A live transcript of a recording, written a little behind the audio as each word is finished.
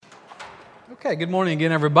Okay, good morning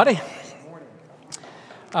again, everybody.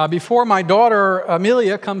 Before my daughter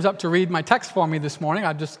Amelia comes up to read my text for me this morning,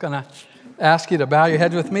 I'm just going to ask you to bow your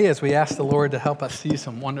heads with me as we ask the Lord to help us see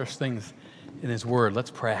some wondrous things in His Word.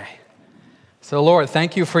 Let's pray. So, Lord,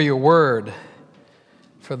 thank you for your Word,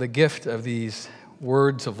 for the gift of these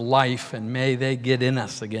words of life, and may they get in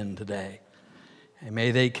us again today. And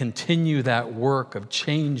may they continue that work of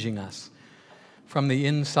changing us from the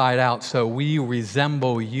inside out, so we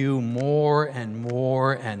resemble you more and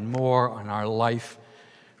more and more, and our life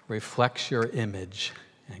reflects your image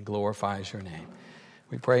and glorifies your name.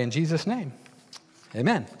 We pray in Jesus' name.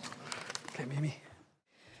 Amen. Okay, Mimi.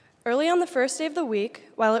 Early on the first day of the week,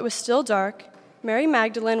 while it was still dark, Mary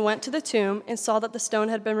Magdalene went to the tomb and saw that the stone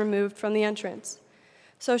had been removed from the entrance.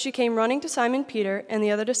 So she came running to Simon Peter and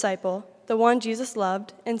the other disciple, the one Jesus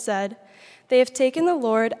loved, and said, "They have taken the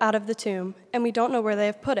Lord out of the tomb, and we don't know where they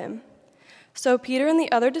have put him." So Peter and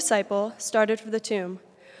the other disciple started for the tomb.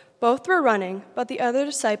 Both were running, but the other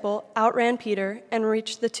disciple outran Peter and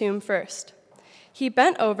reached the tomb first. He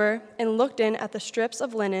bent over and looked in at the strips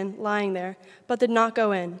of linen lying there, but did not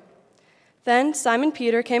go in. Then Simon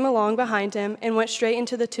Peter came along behind him and went straight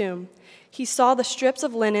into the tomb. He saw the strips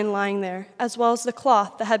of linen lying there, as well as the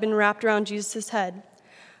cloth that had been wrapped around Jesus' head.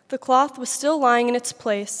 The cloth was still lying in its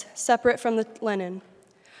place, separate from the linen.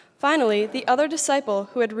 Finally, the other disciple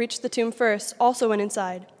who had reached the tomb first also went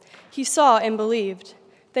inside. He saw and believed.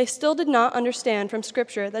 They still did not understand from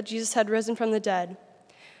Scripture that Jesus had risen from the dead.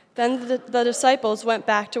 Then the disciples went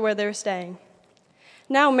back to where they were staying.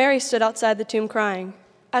 Now Mary stood outside the tomb crying.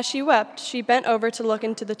 As she wept, she bent over to look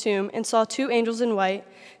into the tomb and saw two angels in white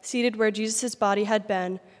seated where Jesus' body had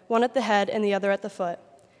been, one at the head and the other at the foot.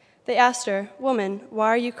 They asked her, "Woman, why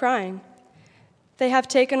are you crying?" "They have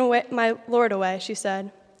taken away my Lord away," she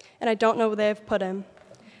said, "and I don't know where they have put him."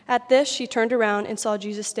 At this, she turned around and saw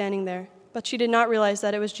Jesus standing there, but she did not realize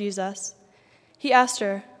that it was Jesus. He asked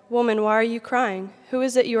her, "Woman, why are you crying? Who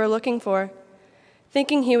is it you are looking for?"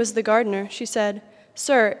 Thinking he was the gardener, she said,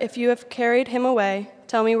 "Sir, if you have carried him away,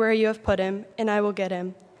 tell me where you have put him, and I will get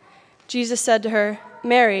him." Jesus said to her,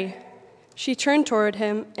 "Mary." She turned toward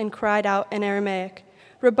him and cried out in Aramaic,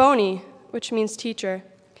 "Rabboni," which means teacher.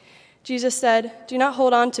 Jesus said, "Do not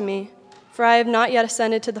hold on to me, for I have not yet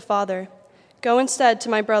ascended to the Father. Go instead to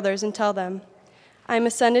my brothers and tell them, I am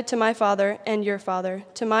ascended to my Father and your Father,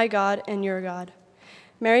 to my God and your God."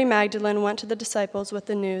 Mary Magdalene went to the disciples with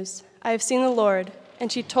the news, "I have seen the Lord,"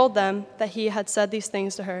 and she told them that he had said these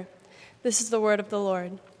things to her. This is the word of the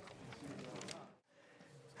Lord.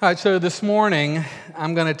 All right, so this morning,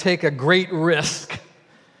 I'm going to take a great risk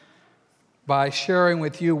by sharing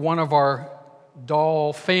with you one of our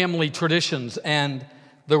Dahl family traditions, and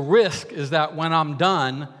the risk is that when I'm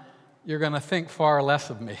done, you're going to think far less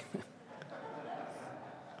of me.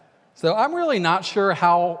 So I'm really not sure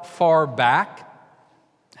how far back,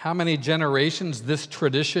 how many generations this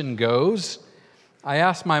tradition goes. I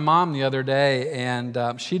asked my mom the other day,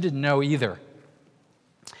 and she didn't know either.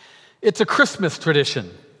 It's a Christmas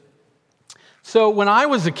tradition. So when I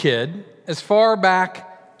was a kid, as far back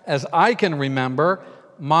as I can remember,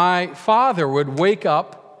 my father would wake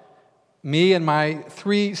up me and my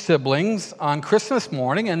three siblings on Christmas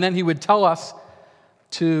morning, and then he would tell us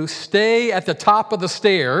to stay at the top of the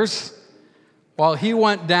stairs while he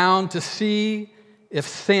went down to see if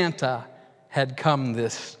Santa had come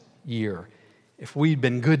this year, if we'd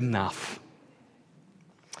been good enough.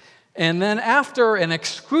 And then after an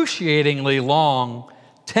excruciatingly long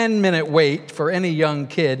 10-minute wait for any young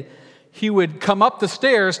kid, he would come up the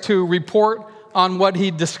stairs to report on what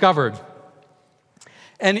he'd discovered.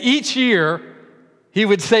 And each year, he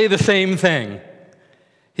would say the same thing.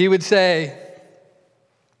 He would say,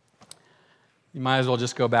 "You might as well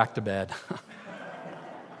just go back to bed."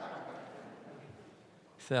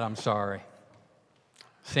 He said, "I'm sorry.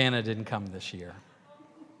 Santa didn't come this year."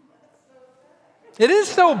 It is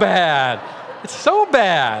so bad. It's so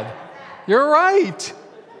bad. You're right.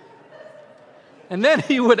 And then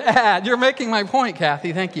he would add, you're making my point,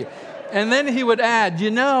 Kathy, thank you. And then he would add,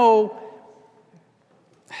 you're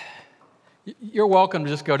welcome to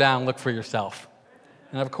just go down and look for yourself.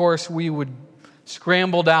 And of course, we would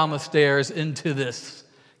scramble down the stairs into this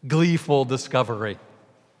gleeful discovery.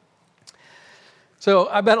 So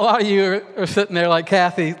I bet a lot of you are sitting there like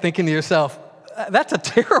Kathy, thinking to yourself, that's a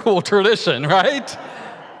terrible tradition, right?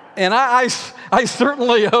 And I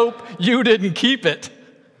certainly hope you didn't keep it.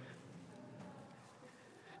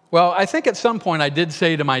 Well, I think at some point I did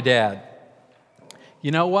say to my dad,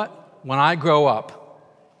 you know what? When I grow up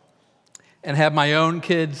and have my own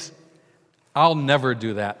kids, I'll never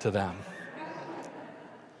do that to them.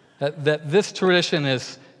 That this tradition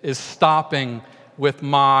is is stopping with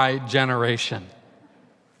my generation.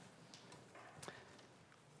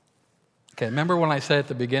 Okay, remember when I said at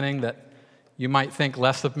the beginning that you might think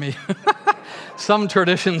less of me? Some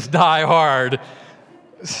traditions die hard.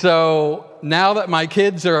 So now that my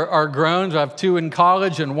kids are grown, I have 2 in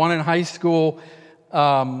college and 1 in high school,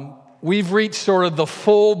 we've reached sort of the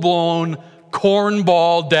full-blown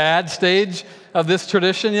cornball dad stage of this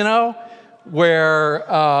tradition,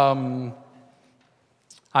 where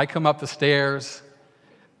I come up the stairs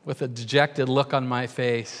with a dejected look on my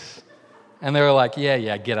face, and they're like,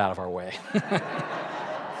 yeah, get out of our way.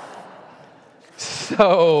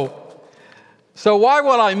 So why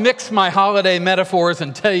would I mix my holiday metaphors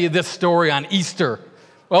and tell you this story on Easter?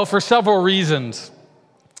 Well, for several reasons.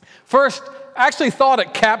 First, I actually thought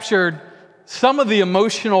it captured some of the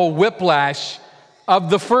emotional whiplash of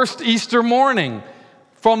the first Easter morning,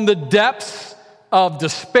 from the depths of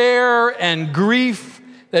despair and grief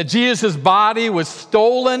that Jesus' body was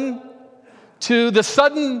stolen to the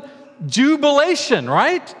sudden jubilation,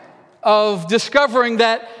 right, of discovering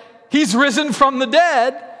that he's risen from the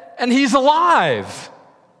dead and he's alive.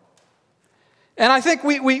 And I think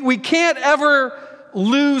we can't ever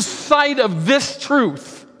lose sight of this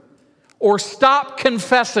truth or stop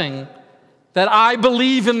confessing that I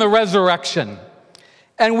believe in the resurrection.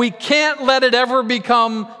 And we can't let it ever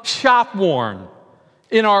become shop-worn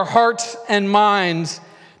in our hearts and minds,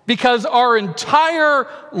 because our entire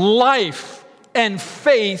life and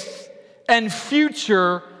faith and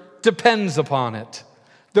future depends upon it.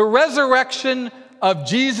 The resurrection of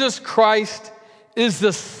Jesus Christ is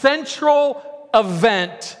the central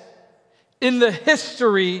event in the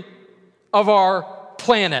history of our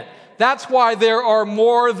planet. That's why there are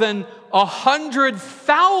more than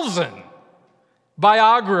 100,000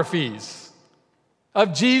 biographies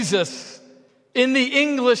of Jesus in the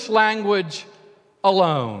English language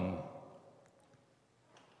alone.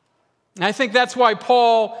 And I think that's why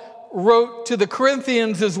Paul wrote to the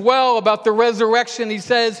Corinthians as well about the resurrection. He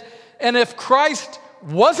says, and if Christ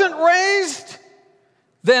wasn't raised,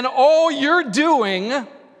 then all you're doing,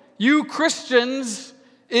 you Christians,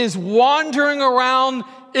 is wandering around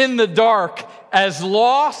in the dark, as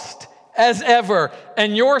lost as ever,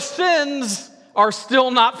 and your sins are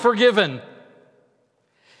still not forgiven.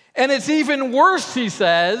 And it's even worse, he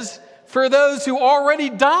says, for those who already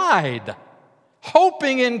died,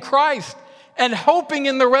 hoping in Christ and hoping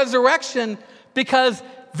in the resurrection, because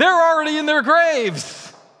they're already in their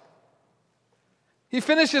graves. He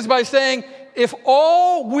finishes by saying, if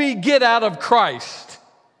all we get out of Christ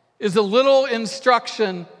is a little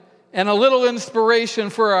instruction and a little inspiration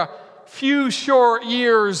for a few short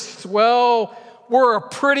years, well, we're a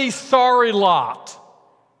pretty sorry lot.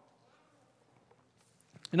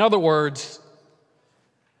 In other words,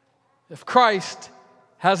 if Christ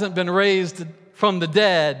hasn't been raised from the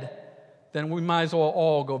dead, then we might as well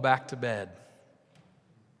all go back to bed.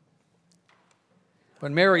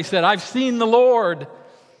 When Mary said, I've seen the Lord,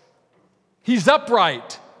 he's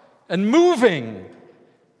upright and moving,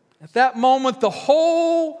 at that moment the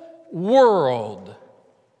whole world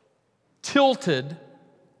tilted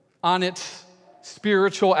on its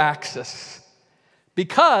spiritual axis,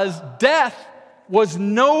 because death was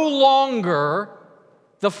no longer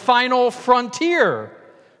the final frontier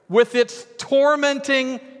with its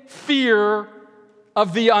tormenting fear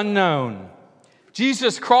of the unknown.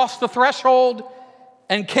 Jesus crossed the threshold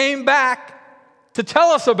and came back to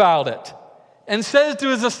tell us about it, and says to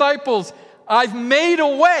his disciples, I've made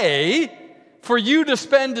a way for you to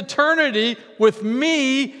spend eternity with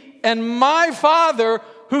me and my Father,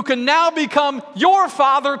 who can now become your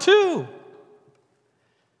Father too.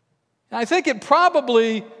 And I think it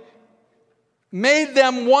probably made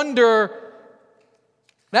them wonder,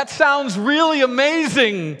 that sounds really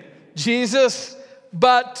amazing, Jesus,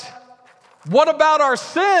 but what about our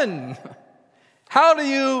sin? How do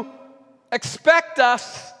you expect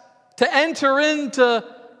us to enter into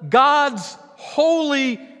God's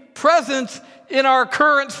holy presence in our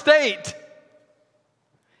current state?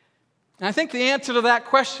 And I think the answer to that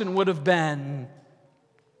question would have been,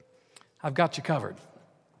 I've got you covered.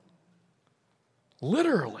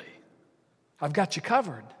 Literally, I've got you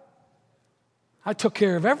covered. I took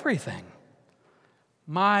care of everything.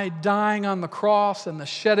 My dying on the cross and the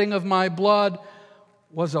shedding of my blood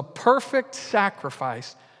was a perfect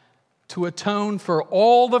sacrifice to atone for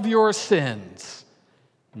all of your sins,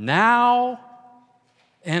 now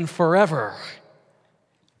and forever.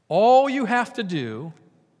 All you have to do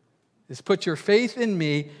is put your faith in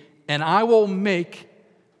me, and I will make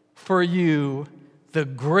for you the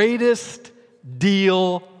greatest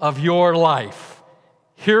deal of your life.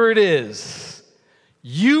 Here it is.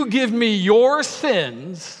 You give me your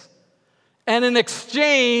sins, and in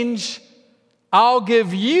exchange, I'll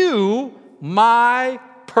give you my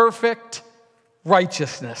perfect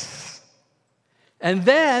righteousness. And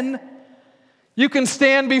then you can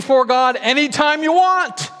stand before God anytime you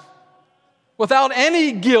want without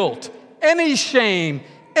any guilt, any shame,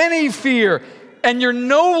 any fear. And you're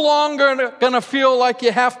no longer going to feel like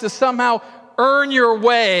you have to somehow earn your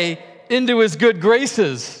way into his good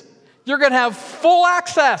graces. You're going to have full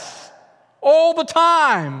access all the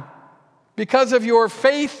time because of your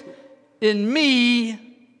faith in me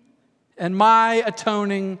and my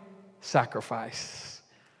atoning sacrifice.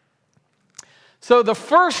 So the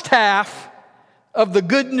first half of the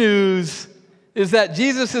good news is that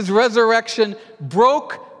Jesus' resurrection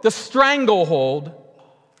broke the stranglehold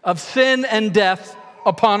of sin and death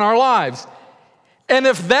upon our lives. And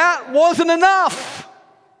if that wasn't enough,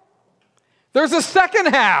 there's a second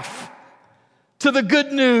half to the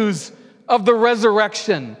good news of the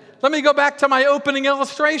resurrection. Let me go back to my opening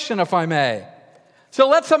illustration, if I may. So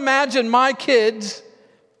let's imagine my kids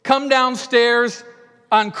come downstairs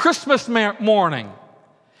on Christmas morning,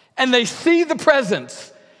 and they see the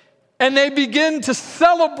presents, and they begin to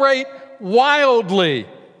celebrate wildly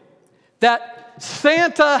that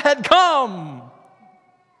Santa had come.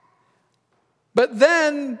 But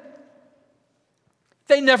then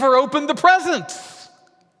they never opened the presents.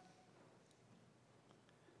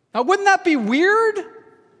 Now, wouldn't that be weird?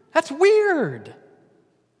 That's weird.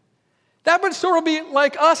 That would sort of be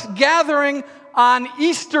like us gathering on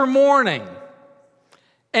Easter morning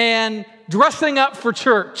and dressing up for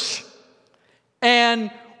church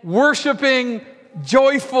and worshiping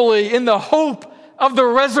joyfully in the hope of the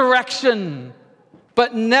resurrection,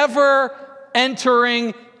 but never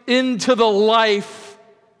entering into the life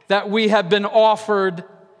that we have been offered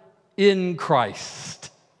in Christ.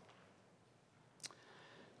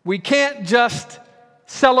 We can't just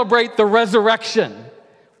celebrate the resurrection.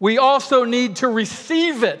 We also need to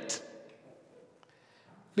receive it.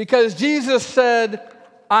 Because Jesus said,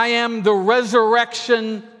 I am the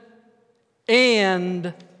resurrection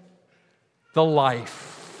and the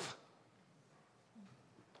life.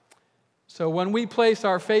 So when we place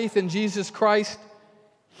our faith in Jesus Christ,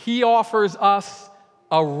 he offers us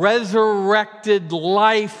a resurrected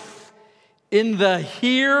life in the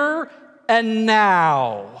here and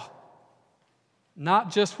now.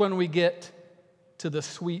 Not just when we get to the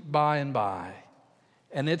sweet by and by.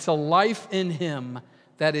 And it's a life in him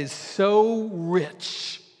that is so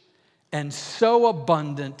rich and so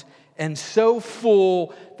abundant and so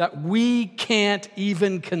full that we can't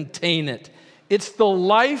even contain it. It's the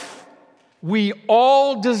life we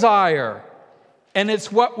all desire, and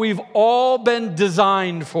it's what we've all been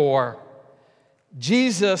designed for.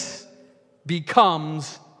 Jesus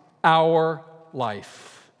becomes our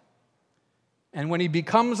life. And when he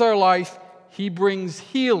becomes our life, he brings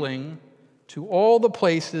healing to all the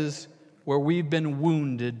places where we've been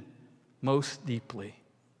wounded most deeply.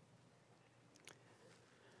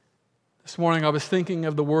 This morning I was thinking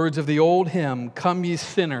of the words of the old hymn, "Come ye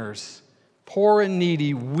sinners, poor and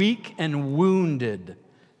needy, weak and wounded,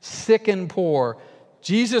 sick and poor.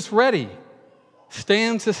 Jesus ready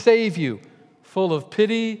stands to save you, full of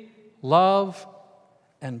pity, love,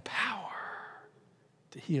 and power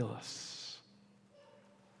to heal us."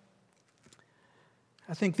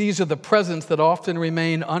 I think these are the presents that often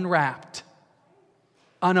remain unwrapped,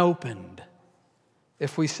 unopened,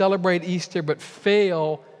 if we celebrate Easter but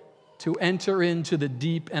fail to enter into the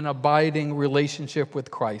deep and abiding relationship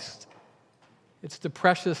with Christ. It's the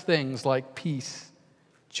precious things like peace,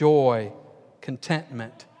 joy,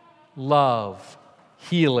 contentment, love,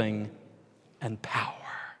 healing, and power.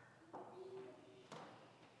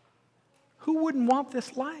 Who wouldn't want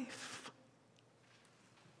this life?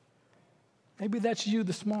 Maybe that's you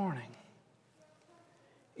this morning.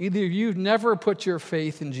 Either you've never put your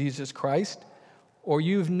faith in Jesus Christ, or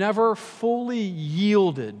you've never fully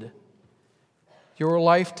yielded your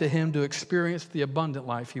life to him to experience the abundant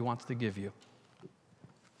life he wants to give you.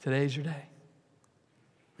 Today's your day.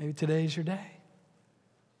 Maybe today's your day.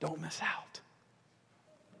 Don't miss out.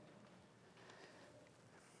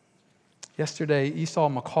 Yesterday, Esau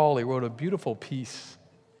McCaulley wrote a beautiful piece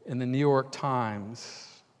in the New York Times.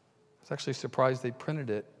 I was actually surprised they printed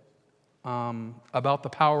it, about the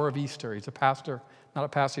power of Easter. He's a pastor, not a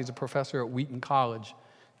pastor, he's a professor at Wheaton College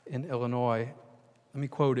in Illinois. Let me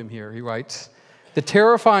quote him here. He writes, "The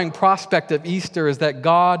terrifying prospect of Easter is that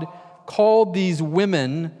God called these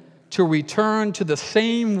women to return to the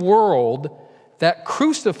same world that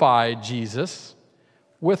crucified Jesus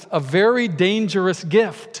with a very dangerous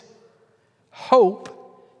gift,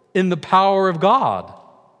 hope in the power of God,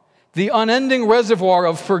 the unending reservoir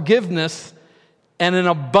of forgiveness and an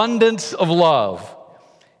abundance of love.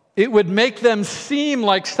 It would make them seem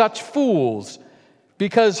like such fools,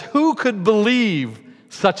 because who could believe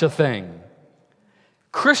such a thing?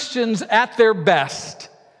 Christians at their best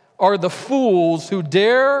are the fools who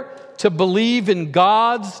dare to believe in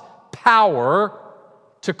God's power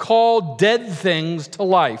to call dead things to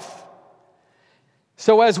life.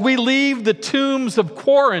 So as we leave the tombs of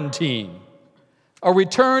quarantine, a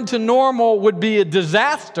return to normal would be a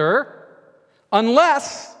disaster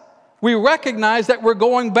unless we recognize that we're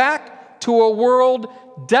going back to a world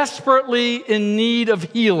desperately in need of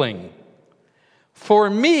healing. For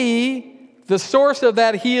me, the source of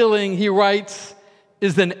that healing, he writes,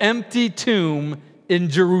 is an empty tomb in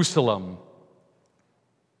Jerusalem.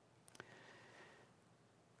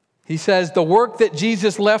 He says, the work that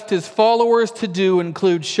Jesus left his followers to do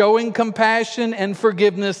includes showing compassion and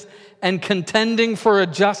forgiveness and contending for a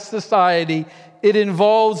just society. It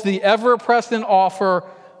involves the ever-present offer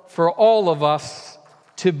for all of us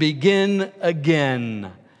to begin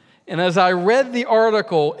again. And as I read the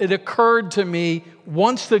article, it occurred to me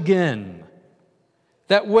once again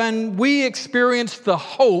that when we experience the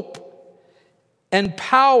hope and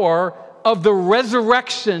power of the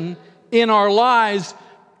resurrection in our lives,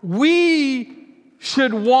 we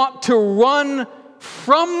should want to run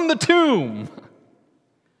from the tomb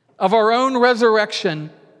of our own resurrection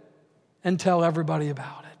and tell everybody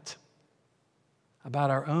about it, about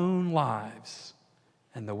our own lives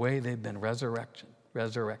and the way they've been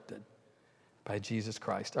resurrected by Jesus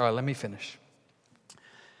Christ. All right, let me finish.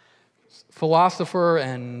 Philosopher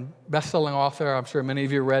and best-selling author, I'm sure many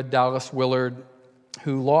of you read, Dallas Willard,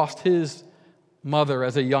 who lost his mother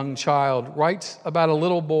as a young child, writes about a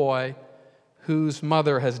little boy whose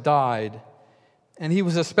mother has died. And he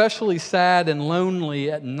was especially sad and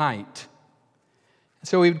lonely at night.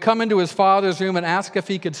 So he'd come into his father's room and ask if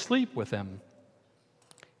he could sleep with him.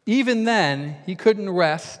 Even then, he couldn't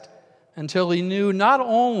rest until he knew not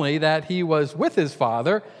only that he was with his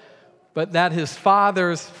father, but that his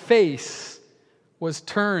father's face was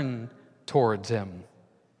turned towards him.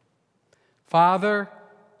 Father,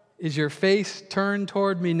 is your face turned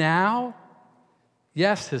toward me now?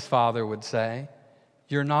 Yes, his father would say.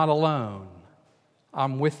 You're not alone.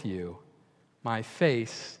 I'm with you. My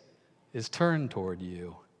face is turned toward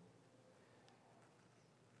you.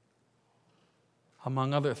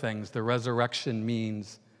 Among other things, the resurrection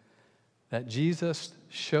means that Jesus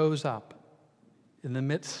shows up in the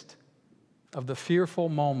midst of the fearful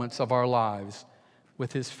moments of our lives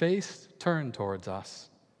with his face turned towards us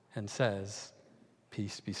and says,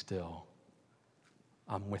 peace be still.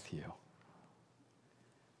 I'm with you.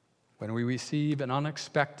 When we receive an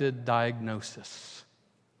unexpected diagnosis,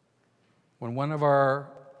 when one of our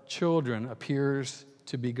children appears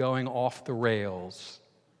to be going off the rails,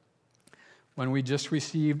 when we just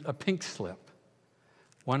received a pink slip,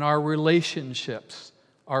 when our relationships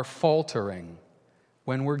are faltering,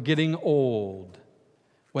 when we're getting old,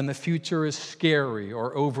 when the future is scary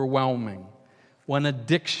or overwhelming, when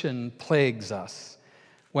addiction plagues us,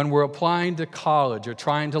 when we're applying to college or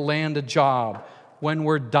trying to land a job, when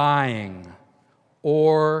we're dying,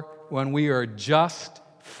 or when we are just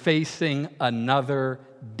facing another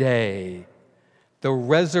day. The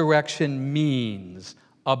resurrection means,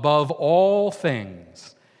 above all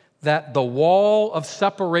things, that the wall of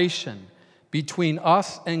separation between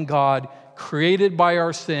us and God, created by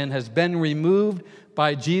our sin, has been removed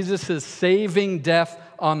by Jesus' saving death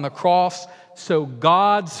on the cross. So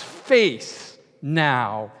God's face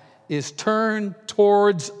now is turned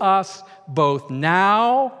towards us both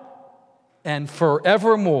now and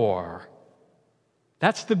forevermore.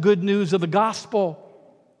 That's the good news of the gospel.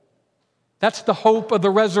 That's the hope of the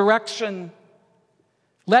resurrection.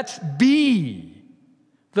 Let's be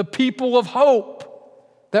the people of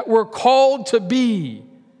hope that we're called to be,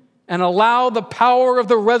 and allow the power of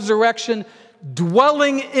the resurrection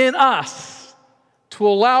dwelling in us to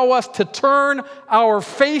allow us to turn our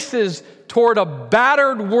faces toward a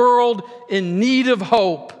battered world in need of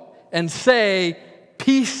hope and say,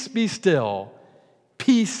 peace be still,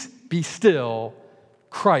 peace be still,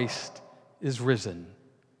 Christ is risen.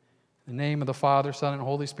 In the name of the Father, Son, and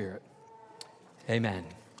Holy Spirit, amen.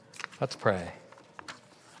 Let's pray.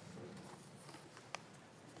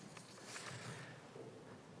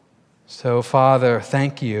 So, Father,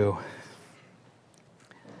 thank you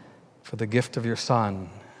for the gift of your Son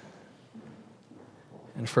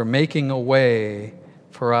and for making a way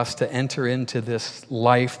for us to enter into this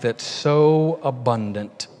life that's so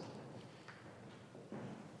abundant,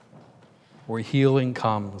 where healing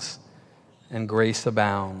comes and grace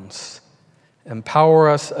abounds. Empower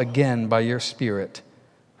us again by your Spirit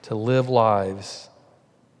to live lives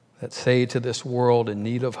that say to this world in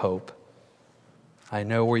need of hope, I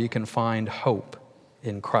know where you can find hope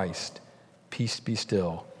in Christ. Peace be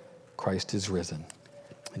still. Christ is risen.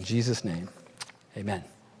 In Jesus' name, amen.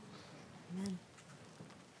 Amen.